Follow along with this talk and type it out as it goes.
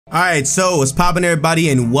Alright, so what's poppin', everybody,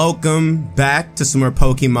 and welcome back to some more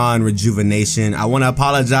Pokemon Rejuvenation. I want to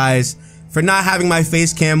apologize for not having my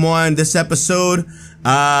face cam on this episode.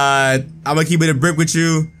 I'm gonna keep it a brick with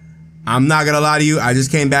you. I'm not gonna lie to you, I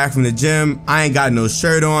just came back from the gym. I ain't got no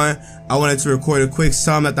shirt on. I wanted to record a quick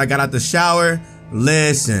sum after I got out the shower.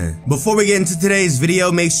 Listen, before we get into today's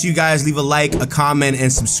video, make sure you guys leave a like, a comment,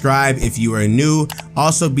 and subscribe if you are new.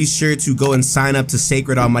 Also, be sure to go and sign up to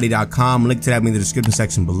SacredAlmighty.com. Link to that in the description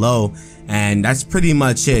section below. And that's pretty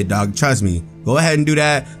much it, dog. Trust me. Go ahead and do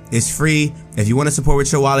that. It's free. If you want to support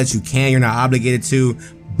with your wallet, you can. You're not obligated to.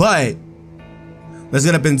 But let's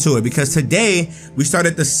get up into it, because today we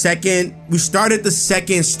started the second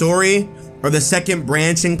story, or the second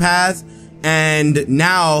branching path, and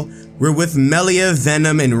now we're with Melia,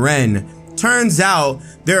 Venom, and Ren. Turns out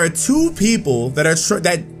there are two people that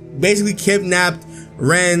basically kidnapped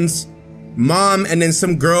Ren's mom and then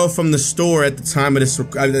some girl from the store at the time of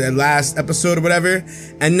the last episode or whatever.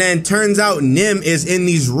 And then turns out Nim is in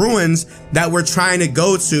these ruins that we're trying to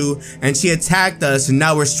go to, and she attacked us, and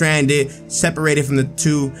now we're stranded, separated from the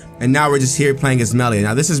two, and now we're just here playing as Melia.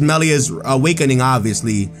 Now this is Melia's awakening,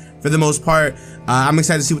 obviously, for the most part. I'm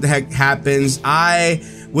excited to see what the heck happens. I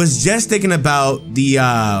was just thinking about the,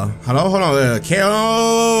 hold on,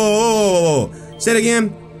 say it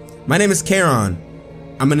again. My name is Charon.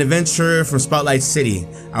 I'm an adventurer from Spotlight City.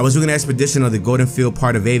 I was doing an expedition on the Golden Field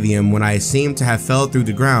part of Avium when I seemed to have fell through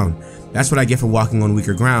the ground. That's what I get for walking on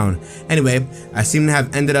weaker ground. Anyway, I seem to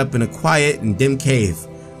have ended up in a quiet and dim cave.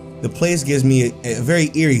 The place gives me a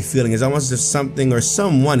very eerie feeling. It's almost as if something or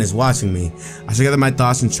someone is watching me. I should gather my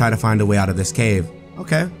thoughts and try to find a way out of this cave.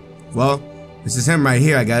 Okay, well, this is him right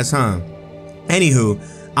here, I guess, huh? Anywho,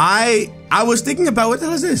 I was thinking about, what the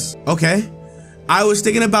hell is this? Okay. I was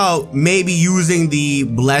thinking about maybe using the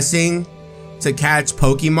blessing to catch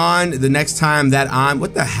Pokemon the next time that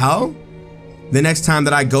what the hell? The next time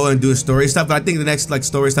that I go and do a story stuff, but I think the next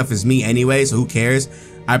story stuff is me anyway, so who cares?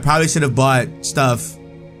 I probably should have bought stuff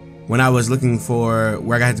when I was looking for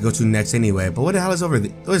where I had to go to next anyway. But what the hell is over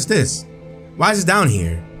there? What is this? Why is this down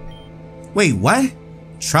here? Wait, what?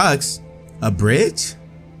 Trucks? A bridge?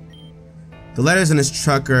 The letters in this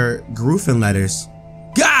truck are Garufin letters.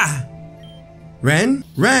 Gah! Ren?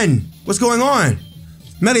 Ren! What's going on?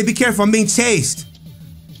 Melia, be careful, I'm being chased.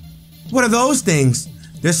 What are those things?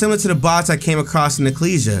 They're similar to the bots I came across in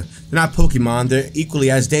Ecclesia. They're not Pokemon, they're equally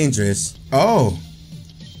as dangerous. Oh.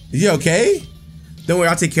 You okay? Don't worry,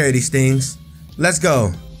 I'll take care of these things. Let's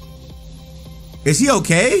go. Is he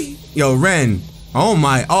okay? Yo, Ren. Oh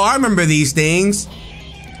my. Oh, I remember these things.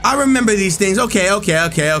 I remember these things. Okay.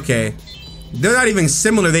 They're not even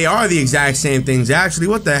similar. They are the exact same things, actually.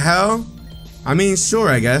 What the hell? I mean, sure,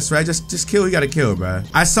 I guess, right? Just kill who you gotta kill, bro.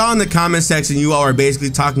 I saw in the comment section you all are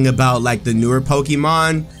basically talking about, like, the newer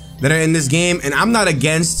Pokemon that are in this game. And I'm not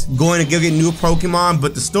against going to go get new Pokemon,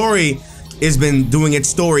 but the story has been doing its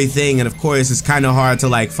story thing, and of course it's kind of hard to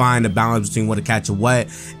like find a balance between what to catch and what.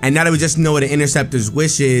 And now that we just know what the Interceptor's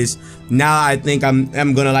wish is, now I think I'm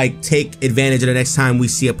gonna like take advantage of the next time we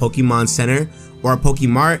see a Pokemon Center or a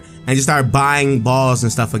Pokemart and just start buying balls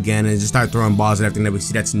and stuff again, and just start throwing balls at everything that we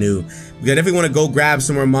see that's new. We definitely want to go grab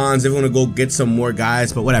some more Mons, definitely want to go get some more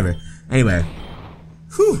guys, but whatever. Anyway,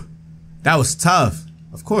 whew, that was tough.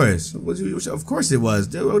 Of course, of course it was.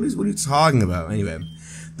 Dude, what are you talking about? Anyway.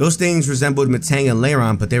 Those things resembled Metang and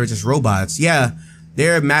Lairon, but they were just robots. Yeah,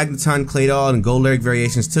 they're Magneton, Claydol, and Golaric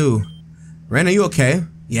variations too. Ren, are you okay?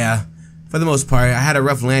 Yeah, for the most part. I had a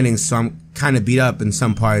rough landing, so I'm kind of beat up in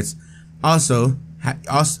some parts. Also,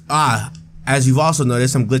 as you've also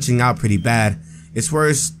noticed, I'm glitching out pretty bad. It's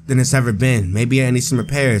worse than it's ever been. Maybe I need some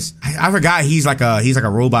repairs. I forgot he's like a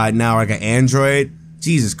robot now, like an android.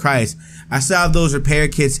 Jesus Christ. I still have those repair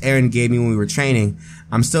kits Aaron gave me when we were training.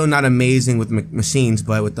 I'm still not amazing with machines,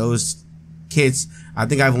 but with those kits, I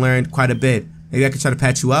think I've learned quite a bit. Maybe I could try to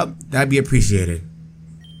patch you up? That'd be appreciated.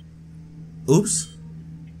 Oops.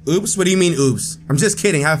 Oops? What do you mean, oops? I'm just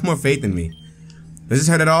kidding. Have more faith in me. Does this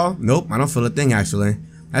hurt at all? Nope, I don't feel a thing, actually.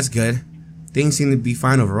 That's good. Things seem to be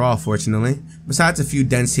fine overall, fortunately. Besides a few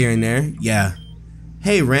dents here and there. Yeah.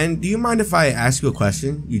 Hey, Ren, do you mind if I ask you a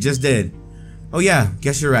question? You just did. Oh yeah,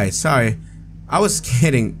 guess you're right. Sorry. I was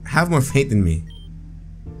kidding. Have more faith in me.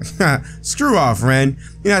 Screw off, Ren.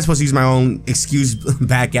 You're not supposed to use my own excuse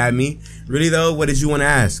back at me. Really though, what did you want to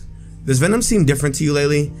ask? Does Venom seem different to you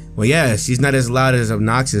lately? Well, yeah, she's not as loud as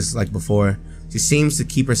obnoxious like before. She seems to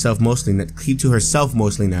keep to herself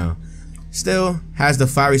mostly now. Still has the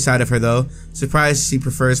fiery side of her though. Surprised she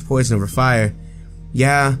prefers poison over fire.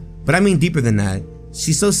 Yeah, but I mean deeper than that.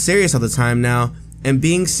 She's so serious all the time now, and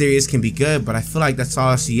being serious can be good, but I feel like that's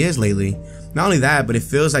all she is lately. Not only that, but it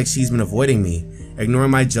feels like she's been avoiding me,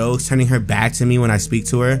 ignoring my jokes, turning her back to me when I speak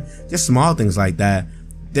to her. Just small things like that.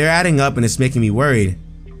 They're adding up and it's making me worried.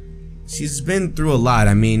 She's been through a lot,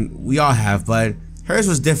 I mean, we all have, but hers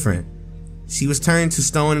was different. She was turned to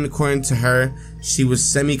stone, and according to her, she was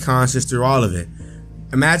semi-conscious through all of it.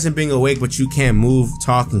 Imagine being awake but you can't move,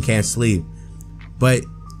 talk, and can't sleep. But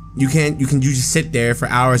you just sit there for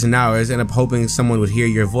hours and hours and end up hoping someone would hear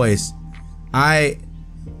your voice. I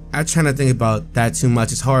try not to think about that too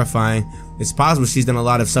much. It's horrifying. It's possible she's done a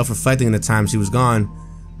lot of self-reflecting in the time she was gone.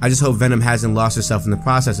 I just hope Venom hasn't lost herself in the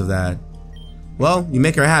process of that. Well, you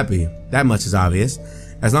make her happy. That much is obvious.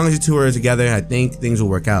 As long as you two are together, I think things will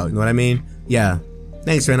work out. You know what I mean? Yeah.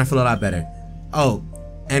 Thanks, Ren. I feel a lot better. Oh,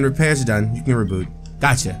 and repairs are done. You can reboot.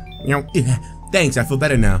 Gotcha. You know, thanks. I feel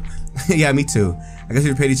better now. Yeah, me too. I guess we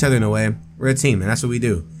repaid each other in a way. We're a team, and that's what we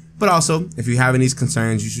do. But also, if you have any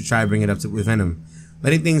concerns, you should try to bring it up with Venom.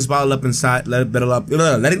 Letting things bottle up inside,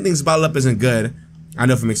 letting things bottle up isn't good. I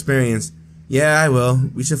know from experience. Yeah, I will.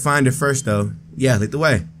 We should find her first, though. Yeah, lead the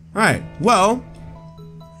way. Alright, well,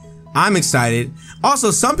 I'm excited.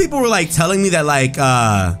 Also, some people were like telling me that like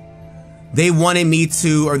they wanted me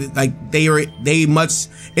to, or like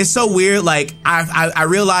it's so weird. Like I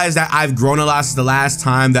realized that I've grown a lot since the last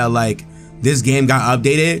time that like this game got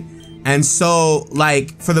updated. And so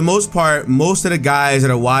like for the most part, most of the guys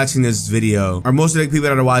that are watching this video, or most of the people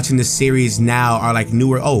that are watching this series now are like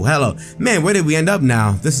newer. Oh, hello. Man, where did we end up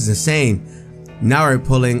now? This is insane. Now we're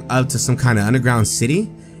pulling up to some kind of underground city.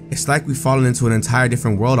 It's like we've fallen into an entire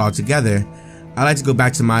different world altogether. I'd like to go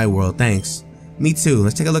back to my world, thanks. Me too,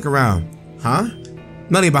 let's take a look around. Huh?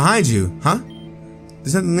 Melly, behind you, huh?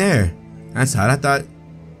 There's nothing there. That's odd.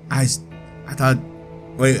 I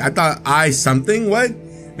thought something? What?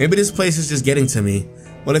 Maybe this place is just getting to me.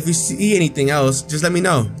 Well, if you see anything else, just let me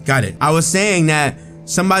know. Got it. I was saying that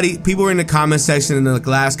people were in the comment section in the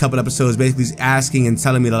last couple episodes basically asking and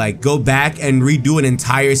telling me to like go back and redo an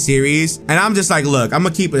entire series. And I'm just like, look, I'm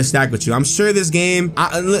gonna keep it a stack with you. I'm sure this game,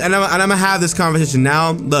 and I'm gonna have this conversation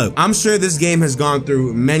now. Look, I'm sure this game has gone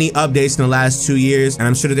through many updates in the last 2 years, and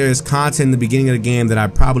I'm sure that there is content in the beginning of the game that I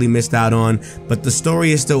probably missed out on, but the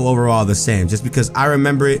story is still overall the same. Just because I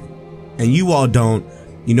remember it and you all don't,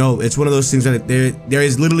 you know, it's one of those things that there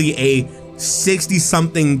is literally a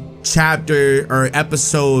 60-something chapter or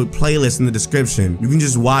episode playlist in the description. You can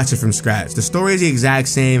just watch it from scratch. The story is the exact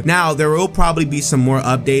same. Now, there will probably be some more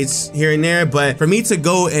updates here and there, but for me to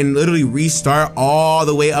go and literally restart all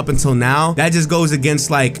the way up until now, that just goes against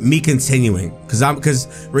like me continuing.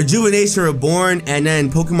 Because Rejuvenation Reborn and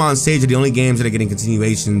then Pokemon Sage are the only games that are getting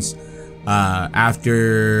continuations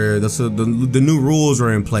after the new rules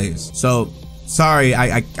were in place. So sorry,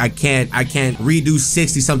 I can't redo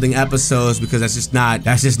 60-something episodes because that's just not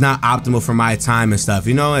optimal for my time and stuff.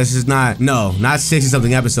 You know, it's just not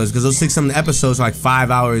 60-something episodes, because those 60-something episodes are like 5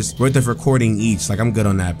 hours worth of recording each. Like, I'm good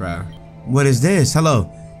on that, bro. What is this? Hello.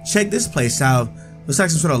 Check this place out. Looks like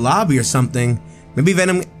some sort of lobby or something. Maybe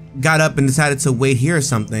Venom got up and decided to wait here or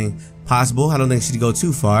something. Possible. I don't think she'd go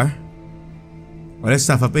too far. Oh, there's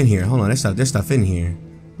stuff up in here. Hold on, there's stuff in here.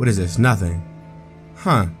 What is this? Nothing.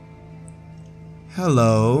 Huh.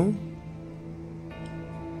 Hello.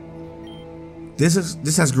 This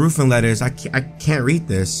has Griffin letters. I can't read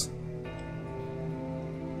this.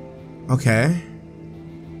 Okay.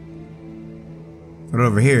 What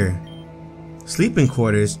over here? Sleeping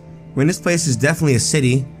quarters. When this place is definitely a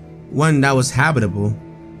city, one that was habitable.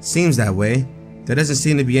 Seems that way. There doesn't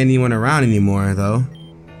seem to be anyone around anymore, though.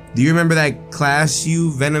 Do you remember that class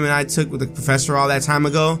you, Venom, and I took with the professor all that time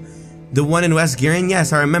ago? The one in West Girin?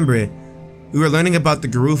 Yes, I remember it. We were learning about the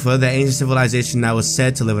Garufa, that ancient civilization that was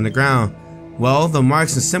said to live underground. Well, the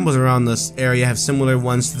marks and symbols around this area have similar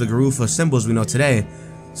ones to the Garufa symbols we know today.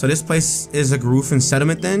 So this place is a Garufan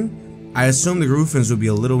settlement then? I assume the Garufans would be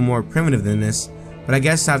a little more primitive than this, but I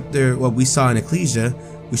guess after what we saw in Ecclesia,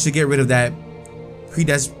 we should get rid of that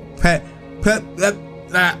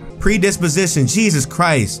predisposition. Jesus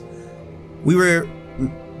Christ.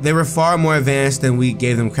 They were far more advanced than we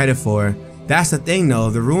gave them credit for. That's the thing though,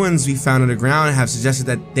 the ruins we found underground have suggested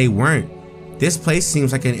that they weren't. This place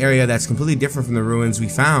seems like an area that's completely different from the ruins we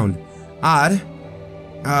found. Odd.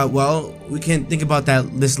 Well, we can think about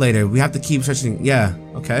this later. We have to keep searching. Yeah,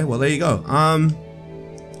 okay, well there you go. I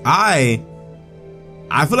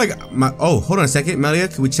feel like oh, hold on a second, Melia,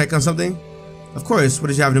 can we check on something? Of course, what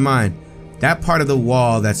did you have in mind? That part of the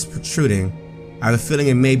wall that's protruding, I have a feeling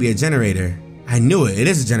it may be a generator. I knew it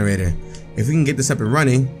is a generator. If we can get this up and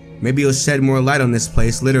running, maybe it'll shed more light on this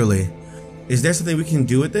place, literally. Is there something we can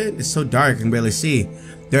do with it? It's so dark I can barely see.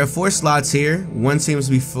 There are 4 slots here. One seems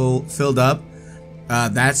to be filled up.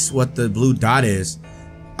 That's what the blue dot is.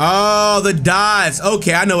 Oh, the dots.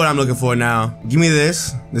 Okay, I know what I'm looking for now. Give me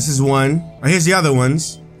this. This is 1. Oh, here's the other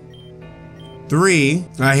ones. 3. All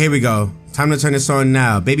right, here we go. Time to turn this on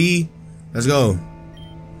now, baby. Let's go.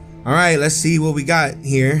 All right, let's see what we got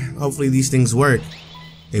here. Hopefully these things work.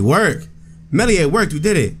 They work. Melia, it worked. We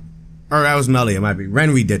did it. Or that was Melia, it might be.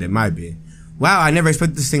 Renry did it, might be. Wow, I never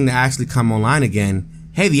expected this thing to actually come online again.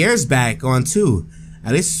 Hey, the air's back on too.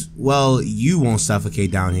 At least, well, you won't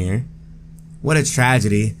suffocate down here. What a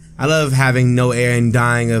tragedy. I love having no air and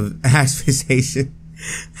dying of asphyxiation.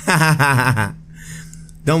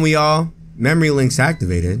 Don't we all? Memory links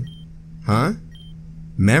activated. Huh?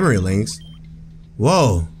 Memory links?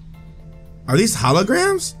 Whoa. Are these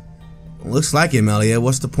holograms? Looks like it, Melia.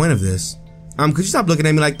 What's the point of this? Could you stop looking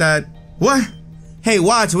at me like that? What? Hey,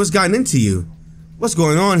 watch, what's gotten into you? What's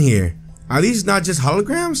going on here? Are these not just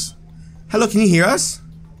holograms? Hello, can you hear us?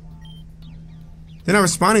 They're not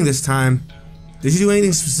responding this time. Did you do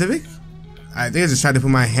anything specific? I think I just tried to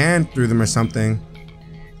put my hand through them or something.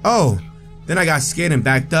 Oh, then I got scared and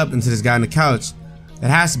backed up into this guy on the couch.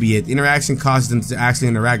 That has to be it. The interaction causes them to actually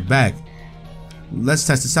interact back. Let's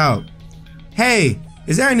test this out. Hey,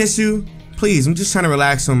 is there an issue? Please, I'm just trying to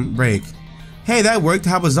relax some break. Hey, that worked.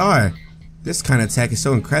 How bizarre. This kind of tech is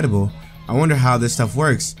so incredible. I wonder how this stuff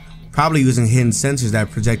works. Probably using hidden sensors that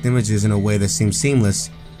project images in a way that seems seamless.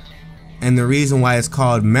 And the reason why it's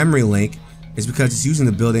called Memory Link is because it's using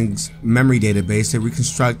the building's memory database to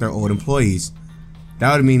reconstruct their old employees.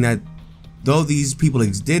 That would mean that though these people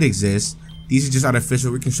did exist, these are just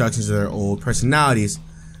artificial reconstructions of their old personalities.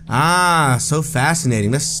 Ah, so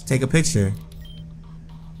fascinating. Let's take a picture.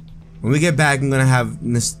 When we get back, I'm gonna have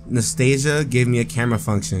Nastasia give me a camera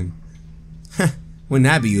function. Wouldn't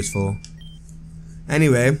that be useful?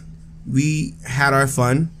 Anyway, we had our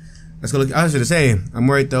fun. Let's go look. I was gonna say, I'm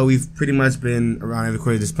worried though. We've pretty much been around every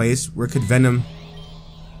corner of this place. Where could Venom?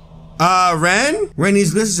 Ren? Ren,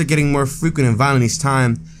 these glitches are getting more frequent and violent each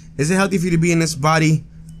time. Is it healthy for you to be in this body?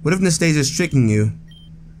 What if Nastasia's tricking you?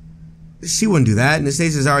 She wouldn't do that.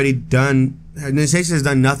 Nastasia's already done. Nastasia's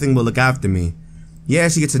done nothing but look after me. Yeah,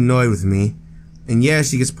 she gets annoyed with me, and yeah,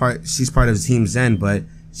 she's part of Team Zen, but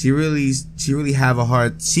I really have a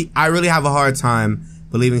hard time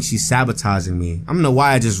believing she's sabotaging me. I don't know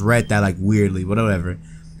why I just read that like weirdly, but whatever.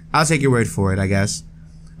 I'll take your word for it, I guess.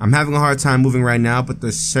 I'm having a hard time moving right now, but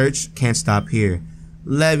the search can't stop here.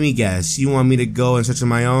 Let me guess, you want me to go and search on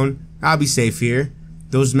my own? I'll be safe here.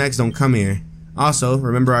 Those mechs don't come here. Also,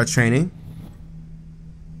 remember our training?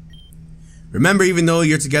 Remember, even though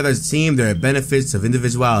you're together as a team, there are benefits of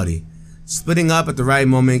individuality. Splitting up at the right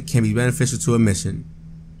moment can be beneficial to a mission.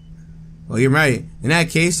 Well, you're right. In that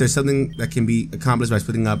case, there's something that can be accomplished by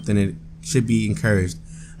splitting up, then it should be encouraged.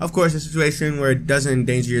 Of course, a situation where it doesn't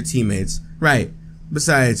endanger your teammates. Right.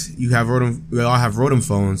 Besides, we all have Rotom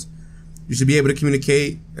phones. You should be able to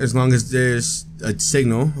communicate as long as there's a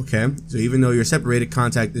signal, okay? So even though you're separated,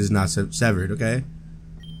 contact is not severed, okay?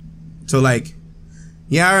 So like,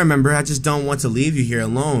 yeah, I remember. I just don't want to leave you here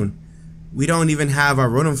alone. We don't even have our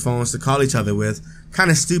Rotom phones to call each other with.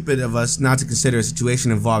 Kind of stupid of us not to consider a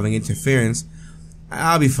situation involving interference.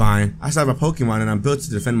 I'll be fine. I still have a Pokemon and I'm built to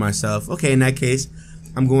defend myself. Okay, in that case,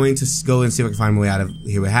 I'm going to go and see if I can find my way out of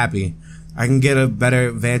here with Happy. I can get a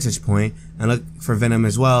better vantage point and look for Venom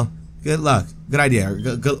as well. Good luck. Good idea.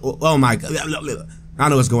 Oh my God. I don't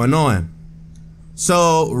know what's going on.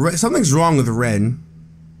 So, something's wrong with Red.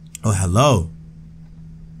 Oh, hello.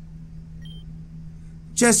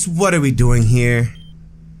 Just what are we doing here?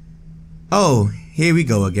 Oh, here we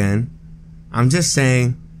go again. I'm just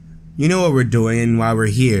saying, you know what we're doing and why we're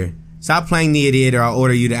here. Stop playing the idiot or I'll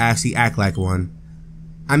order you to actually act like one.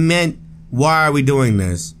 I meant, why are we doing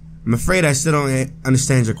this? I'm afraid I still don't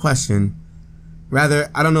understand your question.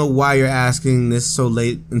 Rather, I don't know why you're asking this so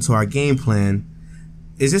late into our game plan.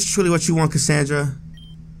 Is this truly what you want, Cassandra?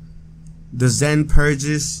 The Zen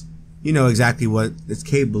purges? You know exactly what it's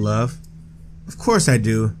capable of. Of course I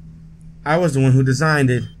do. I was the one who designed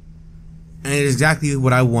it. And it is exactly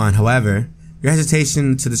what I want. However, your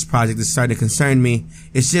hesitation to this project is starting to concern me.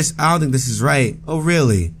 It's just, I don't think this is right. Oh,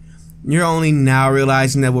 really? You're only now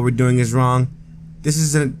realizing that what we're doing is wrong? This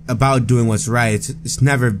isn't about doing what's right. It's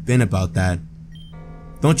never been about that.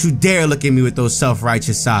 Don't you dare look at me with those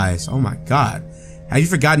self-righteous eyes. Oh my God. Have you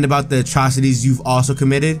forgotten about the atrocities you've also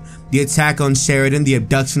committed? The attack on Sheridan, the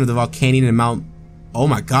abduction of the Volcanion in Mount... Oh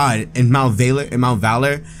my God, in Mount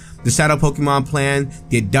Valor, the Shadow Pokemon plan,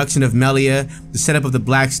 the abduction of Melia, the setup of the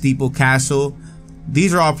Black Steeple Castle.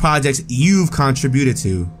 These are all projects you've contributed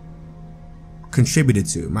to. Contributed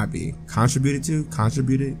to.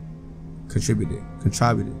 Contributed.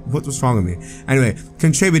 What's wrong with me? Anyway,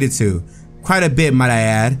 contributed to. Quite a bit, might I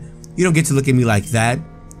add. You don't get to look at me like that.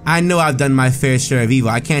 I know I've done my fair share of evil.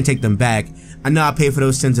 I can't take them back. I know I'll pay for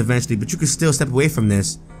those sins eventually, but you can still step away from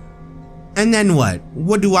this. And then what?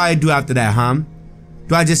 What do I do after that, huh?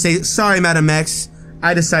 Do I just say, sorry, Madam X,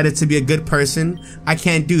 I decided to be a good person. I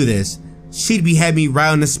can't do this. She'd behead me right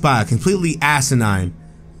on the spot, completely asinine.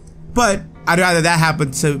 But I'd rather that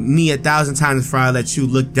happen to me 1,000 times before I let you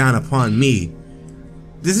look down upon me.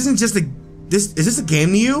 This isn't just a... is this a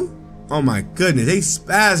game to you? Oh my goodness, they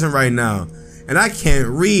spazzing right now. And I can't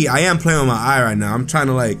read. I am playing with my eye right now. I'm trying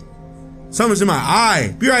to like... Something's in my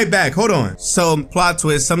eye. Be right back, hold on. So, plot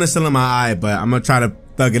twist, something's still in my eye, but I'm gonna try to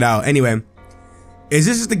thug it out. Anyway, is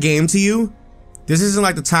this just a game to you? This isn't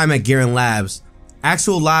like the time at Garen Labs.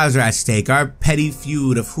 Actual lives are at stake. Our petty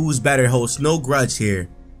feud of who's better holds no grudge here.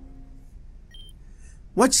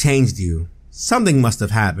 What changed you? Something must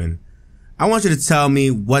have happened. I want you to tell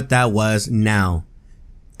me what that was now.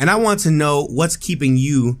 And I want to know what's keeping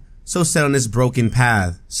you so set on this broken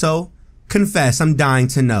path. So, confess, I'm dying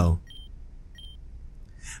to know.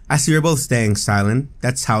 I see you're both staying silent.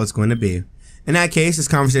 That's how it's going to be. In that case, this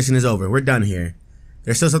conversation is over. We're done here.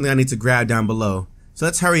 There's still something I need to grab down below. So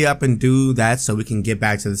let's hurry up and do that so we can get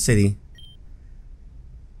back to the city.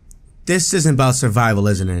 This isn't about survival,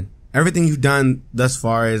 isn't it? Everything you've done thus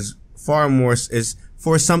far is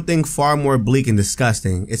for something far more bleak and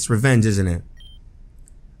disgusting. It's revenge, isn't it?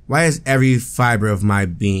 Why is every fiber of my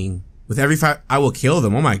being, with every fiber, I will kill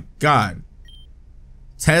them. Oh my god.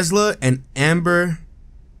 Tesla and Amber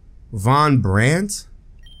Von Brandt?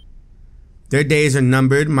 Their days are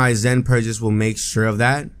numbered. My Zen purges will make sure of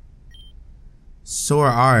that. So are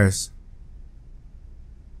ours.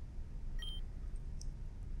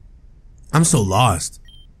 I'm so lost.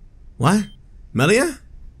 What? Melia?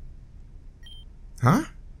 Huh?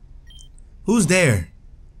 Who's there?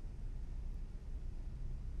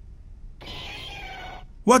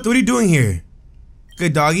 What are you doing here?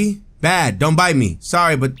 Good doggy? Bad, don't bite me.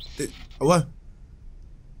 Sorry, but... what?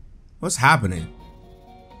 What's happening?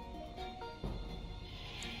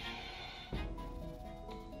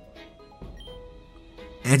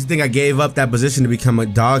 And to think I gave up that position to become a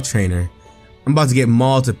dog trainer. I'm about to get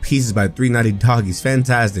mauled to pieces by 3 naughty doggies.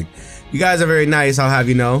 Fantastic. You guys are very nice, I'll have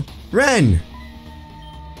you know. Ren!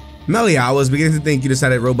 Melia, I was beginning to think you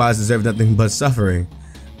decided robots deserve nothing but suffering.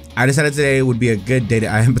 I decided today would be a good day to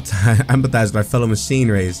empathize with our fellow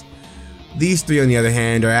machine race. These 3, on the other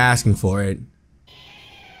hand, are asking for it.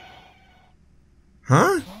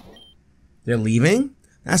 Huh? They're leaving?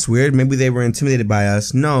 That's weird. Maybe they were intimidated by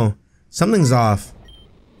us. No. Something's off.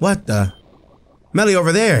 What the? Melia,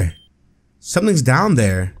 over there. Something's down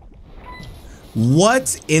there.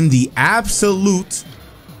 What in the absolute?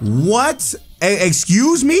 What?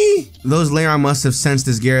 Excuse me? Those Leon must have sensed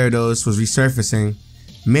this Gyarados was resurfacing.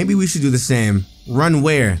 Maybe we should do the same. Run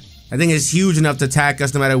where? I think it's huge enough to attack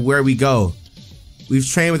us no matter where we go. We've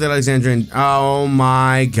trained with Alexandra and... oh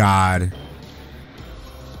my god.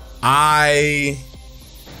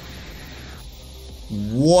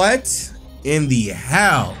 What in the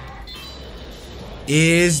hell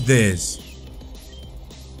is this?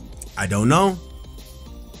 I don't know.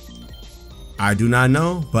 I do not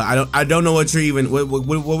know, but I don't know what you're even.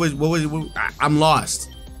 I'm lost.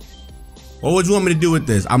 What would you want me to do with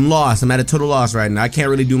this? I'm lost. I'm at a total loss right now. I can't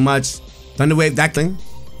really do much. Thunder wave, that thing.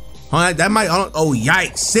 That might. Oh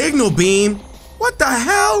yikes! Signal beam. What the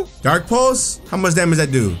hell? Dark pulse. How much damage does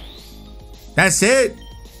that do? That's it.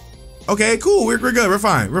 Okay, cool. We're good. We're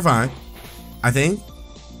fine. We're fine. I think.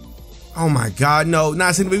 Oh my god, no!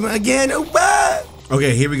 Not signal beam again.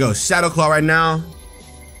 Okay, here we go. Shadow claw right now.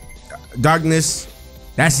 Darkness.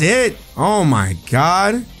 That's it. Oh my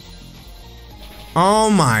god. Oh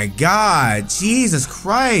my god. Jesus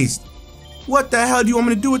Christ. What the hell do you want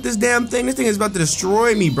me to do with this damn thing? This thing is about to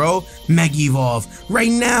destroy me, bro. Mega Evolve.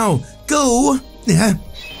 Right now. Go. That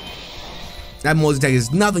multi-attack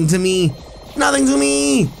is nothing to me. Nothing to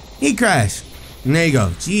me. He crashed. And there you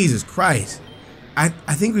go. Jesus Christ. I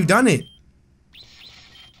think we've done it.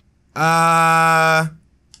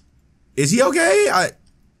 Is he okay?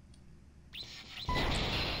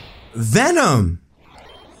 Venom!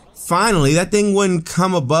 Finally, that thing wouldn't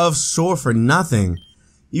come above shore for nothing.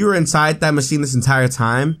 You were inside that machine this entire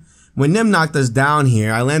time? When Nim knocked us down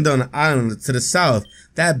here, I landed on an island to the south.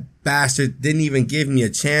 That bastard didn't even give me a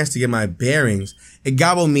chance to get my bearings. It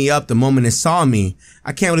gobbled me up the moment it saw me.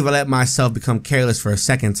 I can't believe I let myself become careless for a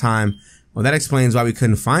second time. Well, that explains why we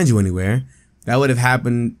couldn't find you anywhere. That would have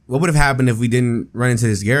happened. What would have happened if we didn't run into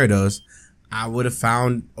this Gyarados? I would have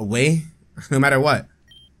found a way, no matter what.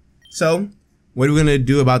 So, What are we gonna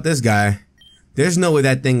do about this guy? There's no way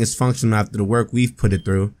that thing is functional after the work we've put it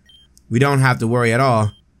through. We don't have to worry at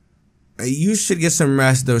all. You should get some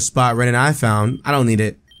rest at the spot Ren and I found. I don't need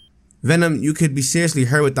it. Venom, you could be seriously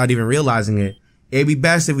hurt without even realizing it. It'd be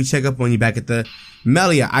best if we check up on you back at the...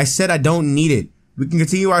 Melia, I said I don't need it. We can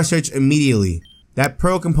continue our search immediately. That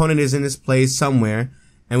pearl component is in this place somewhere,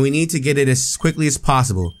 and we need to get it as quickly as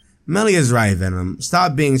possible. Melia's right, Venom.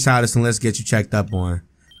 Stop being childish and let's get you checked up on.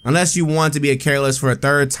 Unless you want to be a careless for a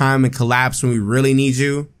third time and collapse when we really need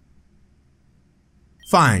you.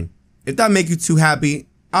 Fine. If that make you too happy,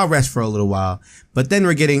 I'll rest for a little while. But then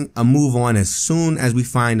we're getting a move on as soon as we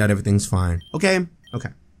find out everything's fine. Okay? Okay.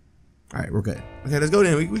 Alright, we're good. Okay, let's go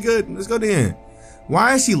then. We good. Let's go then.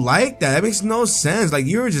 Why is she like that? That makes no sense. Like,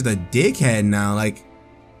 you're just a dickhead now. Like,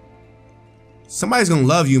 somebody's gonna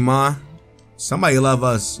love you, ma. Somebody love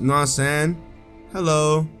us. You know what I'm saying?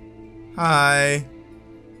 Hello. Hi.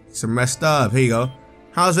 Some messed up. Here you go.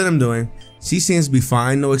 How's Venom doing? She seems to be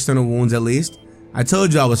fine. No external wounds, at least. I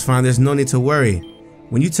told you I was fine. There's no need to worry.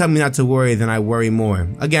 When you tell me not to worry, then I worry more.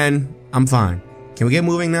 Again, I'm fine. Can we get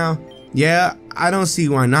moving now? Yeah, I don't see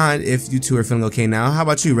why not if you two are feeling okay now. How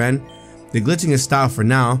about you, Ren? The glitching is stopped for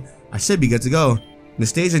now. I should be good to go.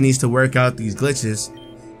 Nastasia needs to work out these glitches.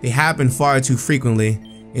 They happen far too frequently.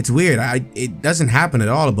 It's weird. It doesn't happen at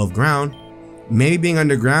all above ground. Maybe being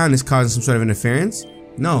underground is causing some sort of interference?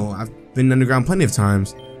 No, I've been underground plenty of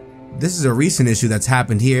times. This is a recent issue that's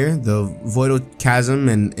happened here, the Voidal Chasm,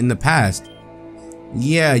 and in the past.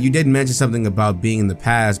 Yeah, you did mention something about being in the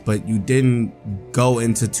past, but you didn't go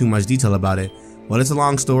into too much detail about it. Well, it's a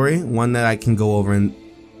long story, one that I can go over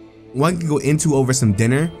into over some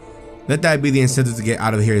dinner. Let that be the incentive to get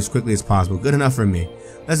out of here as quickly as possible. Good enough for me.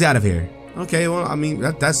 Let's get out of here. Okay, well, I mean,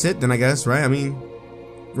 that's it then, I guess, right? I mean,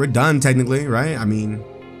 we're done technically, right? I mean,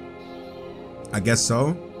 I guess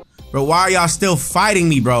so. Bro, why are y'all still fighting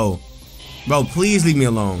me, bro? Bro, please leave me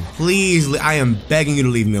alone. Please, I am begging you to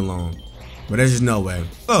leave me alone. But there's just no way.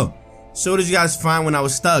 Oh, so what did you guys find when I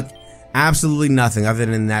was stuck? Absolutely nothing other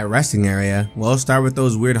than that resting area. Well, start with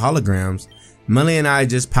those weird holograms. Melly and I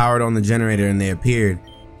just powered on the generator and they appeared,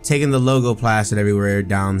 taking the logo plastered everywhere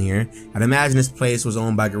down here. I'd imagine this place was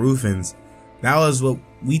owned by Garufans. That was what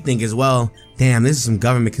we think as well. Damn, this is some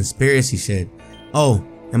government conspiracy shit. Oh,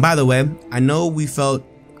 and by the way, I know we felt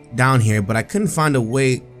down here, but I couldn't find a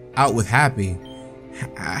way out with Happy.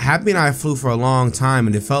 Happy and I flew for a long time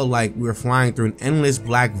and it felt like we were flying through an endless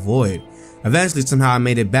black void. Eventually, somehow I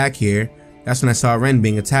made it back here. That's when I saw Ren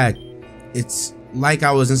being attacked. It's like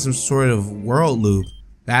I was in some sort of world loop.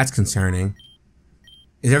 That's concerning.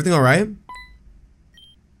 Is everything alright?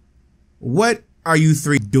 What are you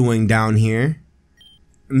three doing down here?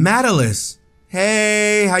 Madalis!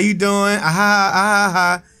 Hey, how you doing?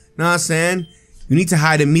 Aha. Know what I'm saying? You need to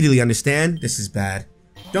hide immediately, understand? This is bad.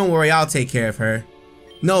 Don't worry, I'll take care of her.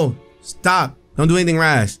 No, stop. Don't do anything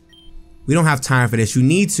rash. We don't have time for this. You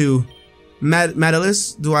need to...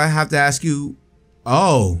 Madalis, do I have to ask you...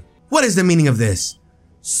 Oh, what is the meaning of this?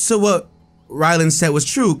 So what Rylan said was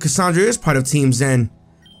true. Cassandra is part of Team Zen.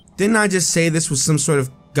 Didn't I just say this was some sort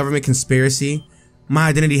of government conspiracy? My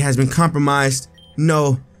identity has been compromised.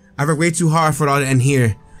 No, I worked way too hard for it all to end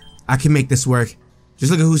here. I can make this work.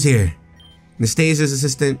 Just look at who's here. Nastasia's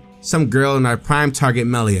assistant, some girl, and our prime target,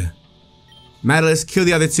 Melia. Madalis, kill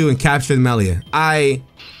the other two and capture Melia.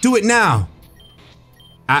 Do it now!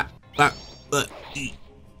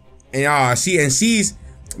 She's...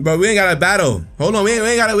 Bro, we ain't gotta battle. Hold on, we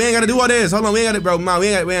ain't gotta do all this. Hold on, we ain't gotta, bro, man, we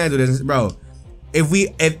ain't gotta do this, bro.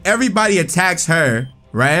 If everybody attacks her,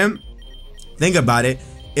 right? Think about it.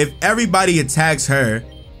 If everybody attacks her,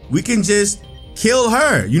 we can just kill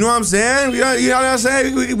her. You know what I'm saying? You know what I'm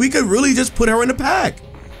saying? We could really just put her in the pack.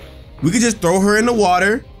 We could just throw her in the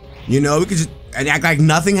water. You know, we could just and act like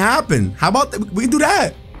nothing happened. How about that? We could do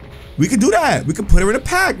that. We could do that. We could put her in a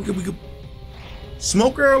pack. We could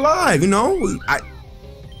smoke her alive. You know,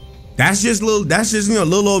 that's just you know,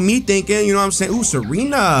 little old me thinking. You know what I'm saying? Ooh,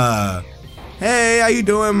 Serena. Hey, how you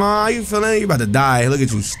doing, ma? How you feeling? You about to die. Look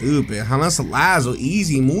at you, stupid. Salazo,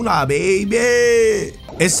 easy, Muna, baby.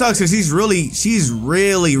 It sucks because she's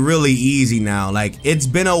really easy now. Like, it's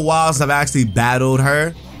been a while since I've actually battled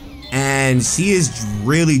her. And she is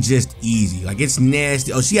really just easy. Like, it's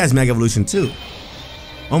nasty. Oh, she has Mega Evolution too.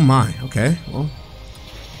 Oh my, okay. Well,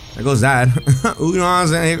 there goes that. Ooh, you know what I'm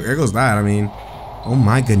saying? There goes that. I mean, oh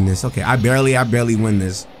my goodness. Okay, I barely win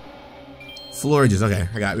this. Florages, okay,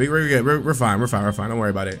 I got it. We're good. We're fine. Don't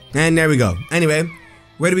worry about it. And there we go. Anyway,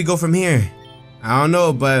 where do we go from here? I don't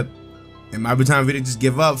know, but it might be time for me to just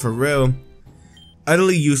give up for real.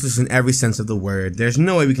 Utterly useless in every sense of the word. There's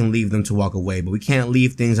no way we can leave them to walk away, but we can't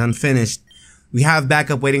leave things unfinished. We have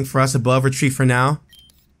backup waiting for us above. Retreat for now.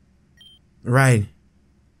 Right.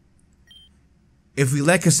 If we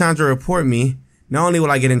let Cassandra report me, not only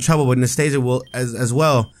will I get in trouble, but Anastasia will as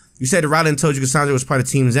well. You said Rylan told you Cassandra was part of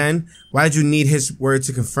Team Zen. Why did you need his word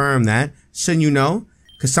to confirm that? Shouldn't you know?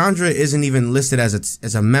 Cassandra isn't even listed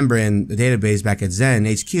as a member in the database back at Zen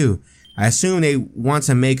HQ. I assume they want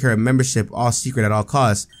to make her a membership all secret at all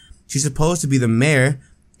costs. She's supposed to be the mayor.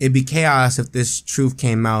 It'd be chaos if this truth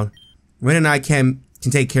came out. Ren and I can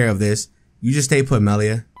take care of this. You just stay put,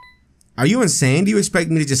 Melia. Are you insane? Do you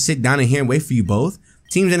expect me to just sit down in here and wait for you both?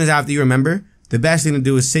 Team Zen is after you, remember? The best thing to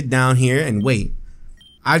do is sit down here and wait.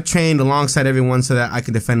 I've trained alongside everyone so that I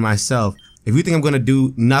can defend myself. If you think I'm gonna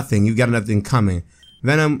do nothing, you've got nothing coming.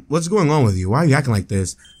 Venom, what's going on with you? Why are you acting like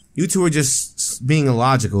this? You two are just being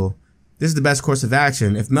illogical. This is the best course of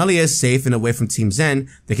action. If Melia is safe and away from Team Zen,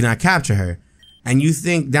 they cannot capture her. And you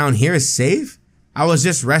think down here is safe? I was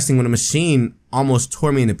just resting when a machine almost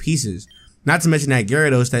tore me into pieces. Not to mention that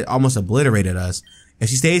Gyarados that almost obliterated us. If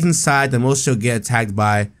she stays inside, the most she'll get attacked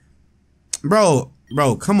by... Bro,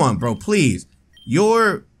 come on, bro, please.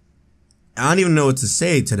 I don't even know what to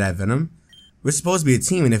say to that, Venom. We're supposed to be a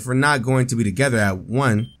team, and if we're not going to be together at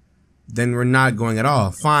one, then we're not going at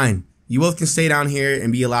all. Fine. You both can stay down here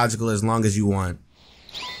and be illogical as long as you want.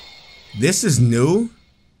 This is new?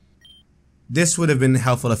 This would have been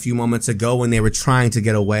helpful a few moments ago when they were trying to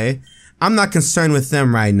get away. I'm not concerned with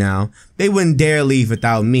them right now. They wouldn't dare leave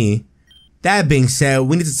without me. That being said,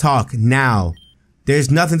 we need to talk now.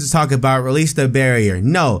 There's nothing to talk about. Release the barrier.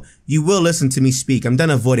 No, you will listen to me speak. I'm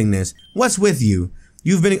done avoiding this. What's with you?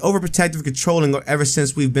 You've been overprotective, controlling ever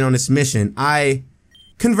since we've been on this mission.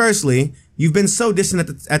 Conversely, you've been so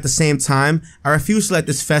distant at the same time. I refuse to let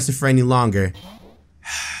this fester for any longer.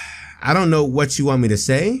 I don't know what you want me to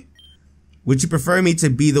say. Would you prefer me to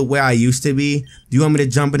be the way I used to be? Do you want me to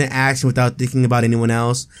jump into action without thinking about anyone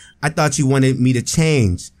else? I thought you wanted me to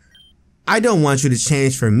change. I don't want you to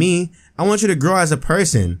change for me. I want you to grow as a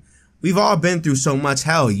person. We've all been through so much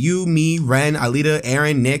hell. You, me, Ren, Alita,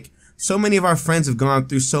 Aaron, Nick. So many of our friends have gone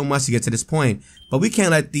through so much to get to this point. But we can't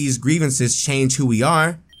let these grievances change who we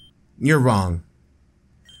are. You're wrong.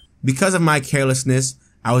 Because of my carelessness,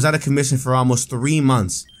 I was out of commission for almost 3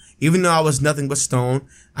 months. Even though I was nothing but stone,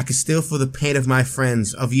 I could still feel the pain of my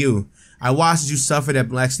friends, of you. I watched as you suffered at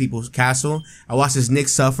Black Steeple Castle. I watched as Nick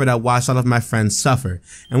suffered. I watched all of my friends suffer.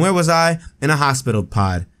 And where was I? In a hospital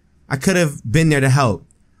pod. I could have been there to help.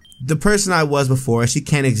 The person I was before, she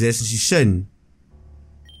can't exist and she shouldn't.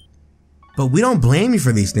 But we don't blame you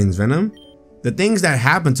for these things, Venom. The things that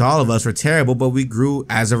happened to all of us were terrible, but we grew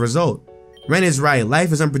as a result. Ren is right.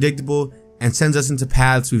 Life is unpredictable and sends us into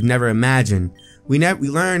paths we've never imagined. We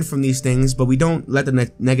learn from these things, but we don't let the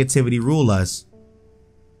negativity rule us.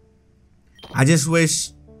 I just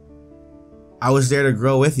wish I was there to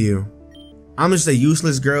grow with you. I'm just a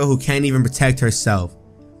useless girl who can't even protect herself.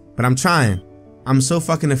 But I'm trying. I'm so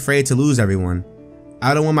fucking afraid to lose everyone.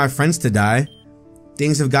 I don't want my friends to die.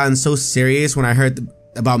 Things have gotten so serious when I heard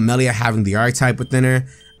about Melia having the archetype within her.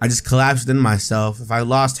 I just collapsed within myself. If I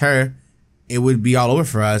lost her, it would be all over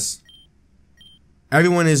for us.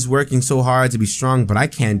 Everyone is working so hard to be strong, but I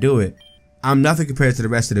can't do it. I'm nothing compared to the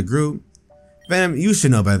rest of the group. Venom, you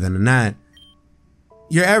should know better than that.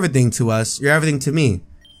 You're everything to us. You're everything to me.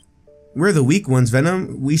 We're the weak ones,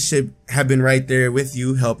 Venom. We should have been right there with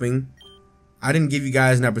you, helping. I didn't give you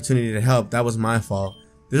guys an opportunity to help. That was my fault.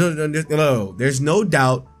 There's no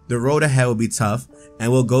doubt the road ahead will be tough,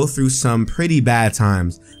 and we'll go through some pretty bad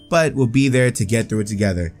times, but we'll be there to get through it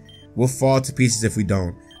together. We'll fall to pieces if we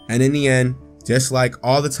don't. And in the end, just like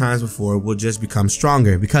all the times before, we'll just become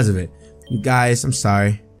stronger because of it. You guys, I'm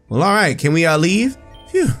sorry. Well, alright, can we leave?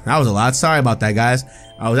 Phew, that was a lot. Sorry about that, guys.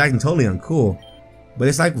 I was acting totally uncool. But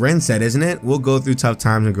it's like Ren said, isn't it? We'll go through tough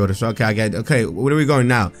times and grow to strong. Okay, where are we going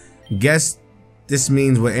now? Guess this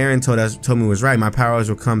means what Aaron told me was right. My powers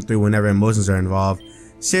will come through whenever emotions are involved.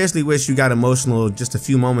 Seriously wish you got emotional just a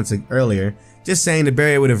few moments earlier. Just saying the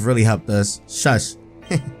barrier would have really helped us. Shush.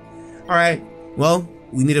 Alright, well,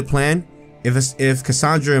 we need a plan. If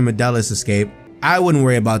Cassandra and Medelis escape, I wouldn't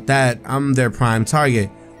worry about that. I'm their prime target.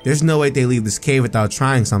 There's no way they leave this cave without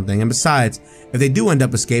trying something. And besides, if they do end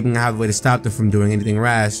up escaping, I have a way to stop them from doing anything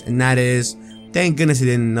rash. And that is, thank goodness he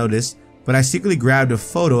didn't notice, but I secretly grabbed a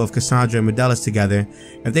photo of Cassandra and Medelis together.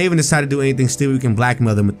 If they even decide to do anything stupid, we can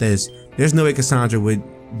blackmail them with this. There's no way Cassandra would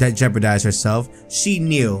jeopardize herself. She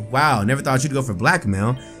knew. Wow, never thought you'd go for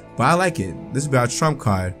blackmail. But I like it. This will be our trump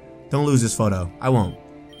card. Don't lose this photo. I won't.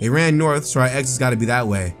 They ran north, so our exit's gotta be that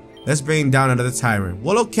way. Let's bring down another tyrant.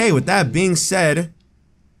 Well, okay, with that being said,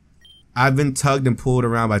 I've been tugged and pulled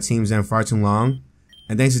around by Team Zen far too long,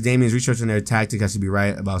 And thanks to Damien's research on their tactic, I should be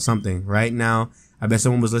right about something. Right now, I bet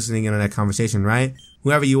someone was listening in on that conversation, right?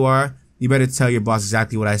 Whoever you are, you better tell your boss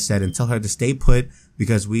exactly what I said and tell her to stay put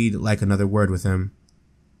because we'd like another word with him.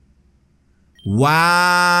 Wow!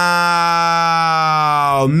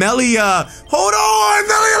 Melia! Hold on,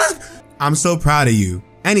 Melia! I'm so proud of you.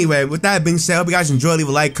 Anyway, with that being said, I hope you guys enjoy. Leave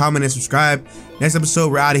a like, comment, and subscribe. Next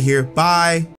episode, we're out of here. Bye!